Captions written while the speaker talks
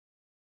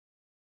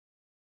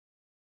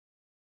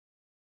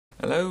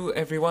Hello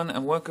everyone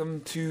and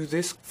welcome to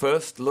this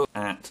first look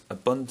at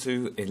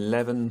Ubuntu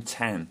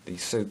 11.10, the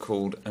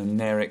so-called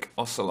Oneiric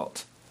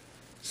Ocelot.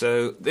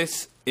 So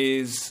this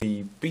is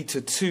the beta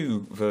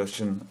 2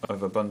 version of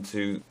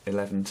Ubuntu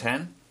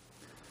 11.10.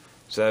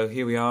 So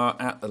here we are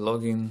at the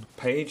login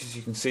page. As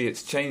you can see,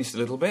 it's changed a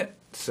little bit.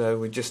 So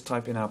we just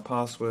type in our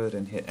password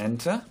and hit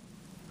enter.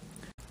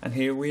 And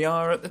here we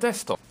are at the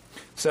desktop.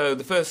 So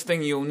the first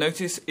thing you'll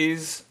notice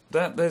is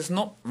that there's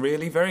not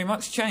really very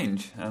much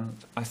change, and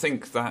I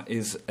think that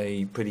is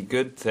a pretty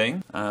good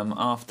thing.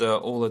 After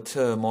all the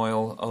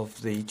turmoil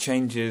of the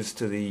changes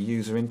to the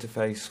user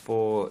interface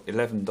for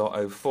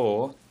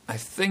 11.04, I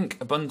think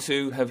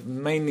Ubuntu have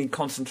mainly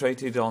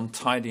concentrated on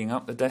tidying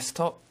up the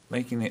desktop,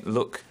 making it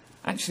look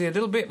actually a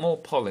little bit more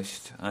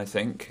polished, I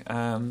think.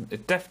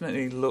 It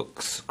definitely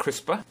looks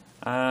crisper.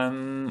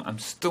 I'm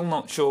still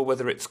not sure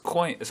whether it's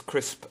quite as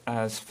crisp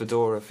as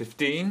Fedora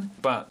 15,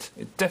 but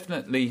it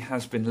definitely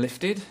has been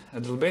lifted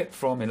a little bit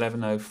from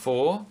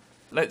 11.04.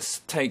 Let's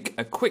take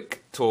a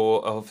quick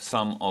tour of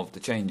some of the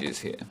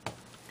changes here.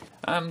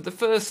 The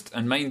first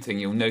and main thing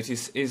you'll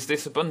notice is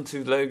this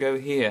Ubuntu logo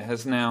here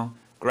has now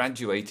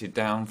graduated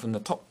down from the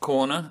top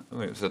corner,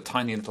 where it was a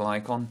tiny little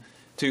icon,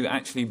 to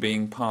actually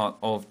being part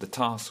of the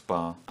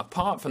taskbar.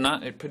 Apart from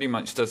that, it pretty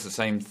much does the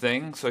same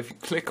thing. So if you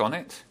click on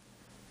it,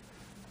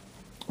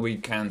 we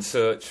can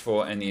search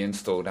for any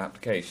installed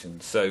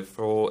applications. So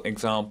for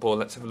example,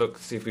 let's have a look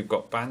to see if we've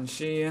got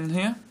Banshee in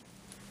here.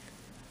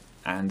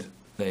 And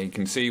there you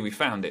can see we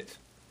found it.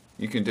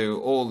 You can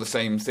do all the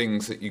same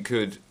things that you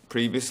could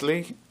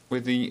previously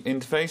with the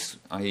interface,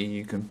 i.e.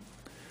 you can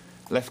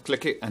left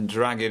click it and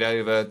drag it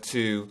over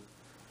to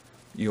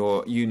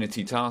your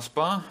Unity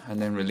taskbar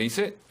and then release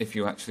it if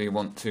you actually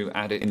want to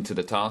add it into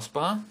the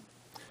taskbar.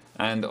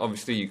 And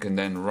obviously you can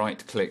then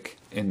right click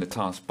in the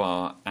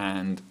taskbar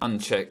and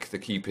uncheck the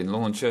keep in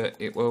launcher.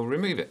 It will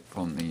remove it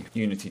from the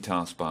Unity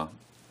taskbar.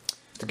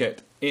 To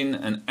get in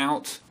and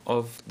out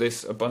of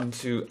this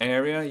Ubuntu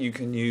area, you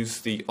can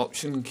use the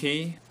Option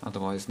key,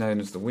 otherwise known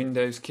as the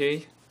Windows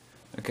key,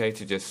 okay,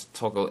 to just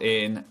toggle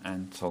in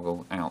and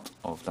toggle out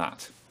of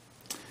that.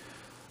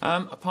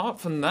 Apart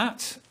from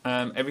that,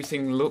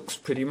 everything looks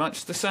pretty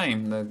much the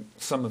same.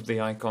 Some of the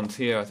icons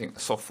here, I think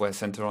the Software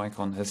Center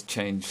icon has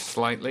changed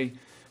slightly,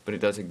 but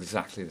it does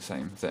exactly the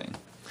same thing.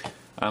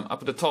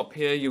 Up at the top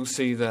here, you'll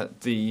see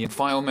that the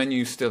file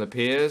menu still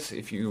appears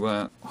if you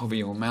hover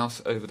your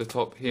mouse over the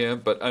top here,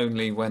 but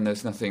only when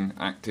there's nothing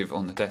active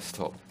on the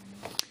desktop.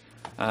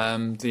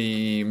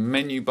 The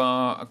menu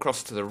bar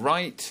across to the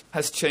right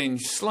has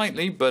changed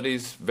slightly, but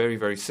is very,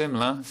 very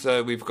similar.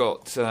 So we've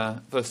got,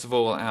 first of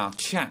all, our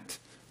chat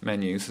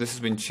menu. So this has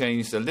been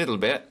changed a little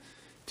bit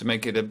to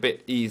make it a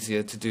bit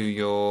easier to do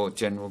your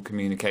general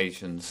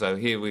communication. So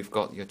here we've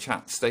got your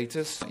chat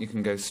status. You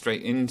can go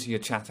straight into your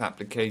chat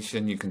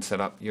application, you can set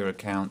up your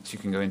accounts, you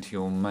can go into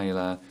your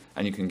mailer,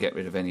 and you can get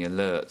rid of any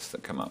alerts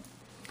that come up.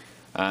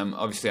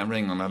 Obviously I'm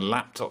running on a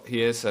laptop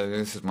here, so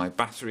this is my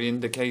battery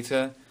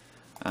indicator.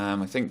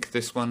 I think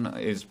this one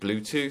is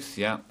Bluetooth.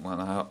 Yeah,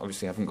 well, I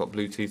obviously haven't got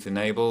Bluetooth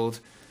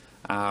enabled.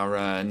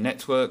 Our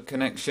network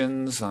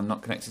connections, I'm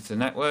not connected to the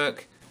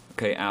network.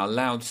 Okay, our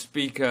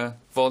loudspeaker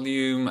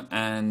volume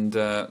and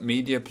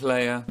media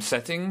player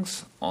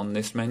settings on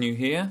this menu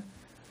here.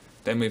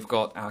 Then we've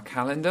got our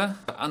calendar.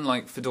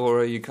 Unlike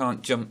Fedora, you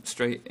can't jump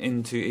straight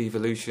into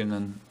Evolution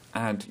and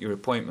add your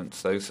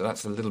appointments though, so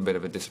that's a little bit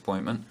of a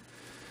disappointment.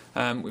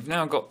 We've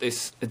now got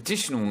this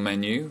additional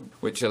menu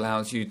which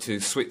allows you to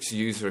switch the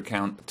user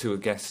account to a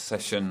guest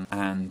session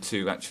and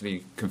to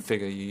actually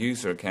configure your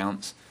user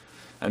accounts.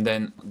 And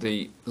then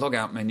the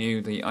logout menu,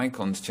 the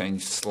icons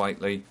changed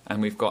slightly,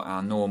 and we've got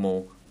our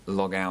normal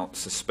logout,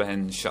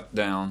 suspend, shut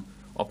down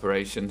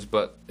operations,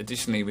 but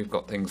additionally we've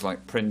got things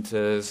like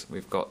printers,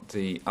 we've got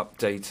the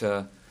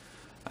updater,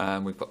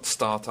 we've got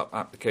startup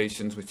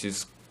applications, which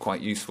is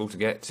quite useful to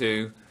get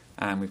to,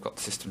 and we've got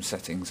system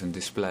settings and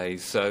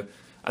displays. So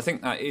I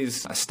think that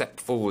is a step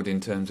forward in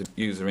terms of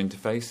user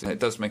interface. It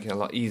does make it a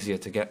lot easier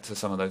to get to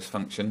some of those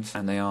functions,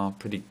 and they are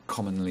pretty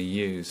commonly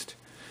used.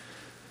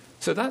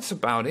 So that's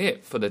about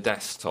it for the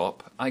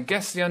desktop. I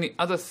guess the only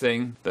other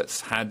thing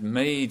that's had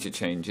major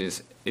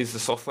changes is the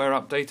software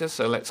updater.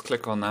 So let's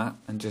click on that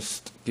and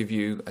just give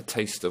you a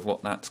taste of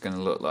what that's going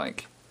to look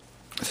like.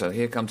 So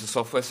here comes the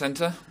Software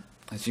Center.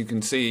 As you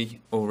can see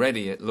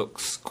already, it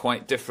looks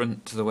quite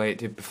different to the way it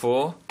did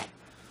before.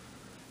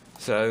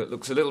 So it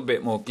looks a little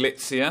bit more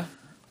glitzier.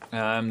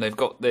 They've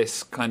got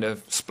this kind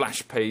of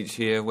splash page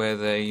here where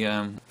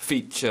they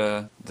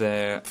feature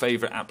their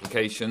favorite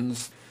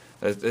applications.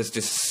 There's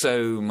just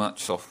so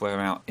much software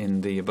out in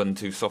the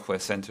Ubuntu Software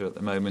Center at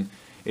the moment.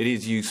 It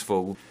is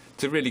useful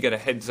to really get a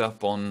heads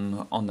up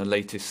on the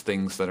latest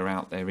things that are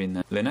out there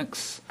in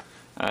Linux.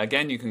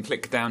 Again, you can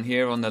click down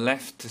here on the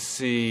left to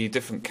see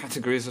different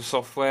categories of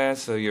software,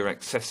 so your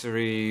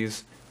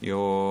accessories,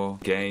 your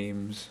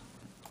games,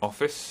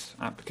 Office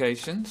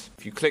applications.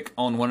 If you click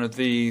on one of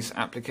these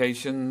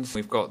applications,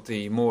 we've got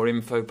the More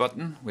Info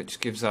button, which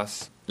gives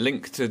us a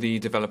link to the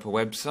developer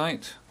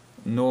website.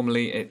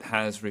 Normally it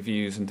has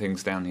reviews and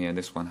things down here.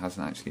 This one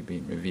hasn't actually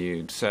been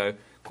reviewed. So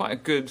quite a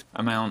good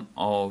amount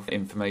of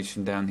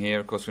information down here.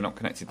 Of course, we're not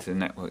connected to the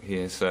network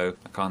here, so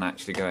I can't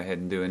actually go ahead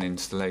and do an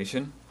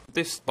installation.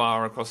 This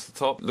bar across the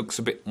top looks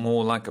a bit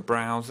more like a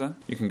browser.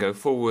 You can go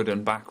forward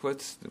and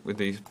backwards with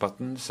these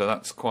buttons, so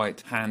that's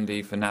quite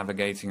handy for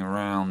navigating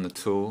around the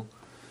tool.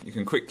 You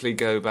can quickly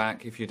go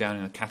back, if you're down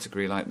in a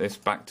category like this,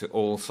 back to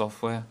all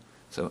software,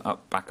 so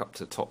back up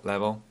to top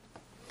level.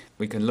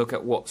 We can look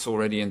at what's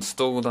already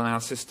installed on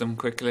our system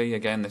quickly.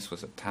 Again, this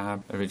was a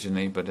tab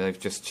originally, but they've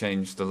just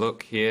changed the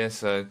look here,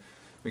 so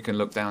we can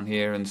look down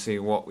here and see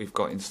what we've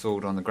got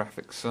installed on the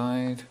graphics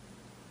side.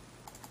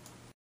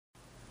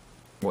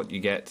 What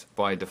you get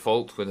by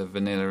default with a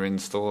vanilla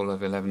install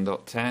of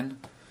 11.10.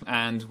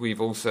 And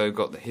we've also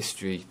got the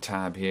history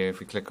tab here. If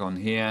we click on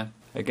here,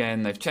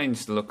 again, they've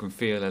changed the look and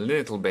feel a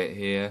little bit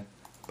here,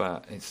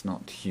 but it's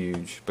not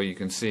huge. But you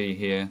can see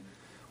here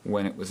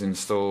when it was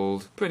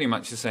installed, pretty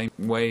much the same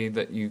way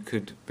that you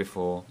could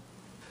before.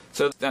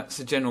 So that's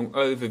a general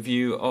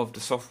overview of the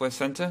software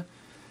center.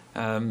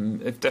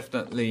 They've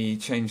definitely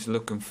changed the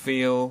look and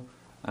feel,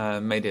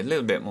 made it a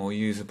little bit more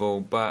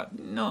usable, but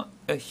not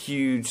a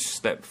huge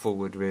step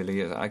forward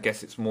really. I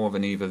guess it's more of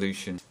an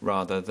evolution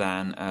rather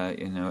than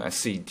a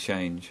seed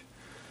change.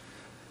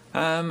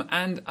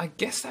 And I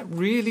guess that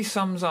really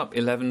sums up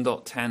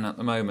 11.10 at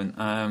the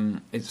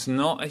moment. It's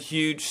not a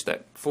huge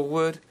step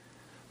forward,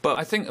 but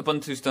I think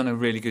Ubuntu's done a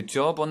really good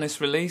job on this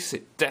release.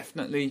 It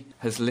definitely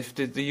has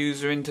lifted the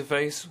user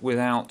interface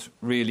without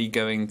really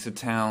going to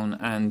town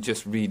and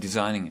just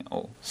redesigning it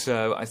all.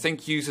 So I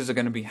think users are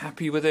going to be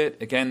happy with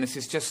it. Again, this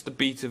is just the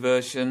beta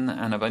version,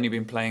 and I've only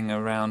been playing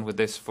around with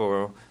this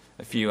for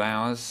a few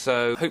hours.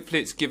 So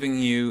hopefully it's giving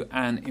you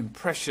an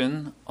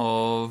impression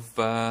of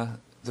the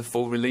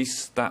full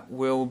release that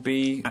will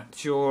be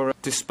at your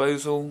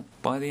disposal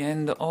by the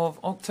end of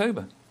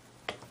October.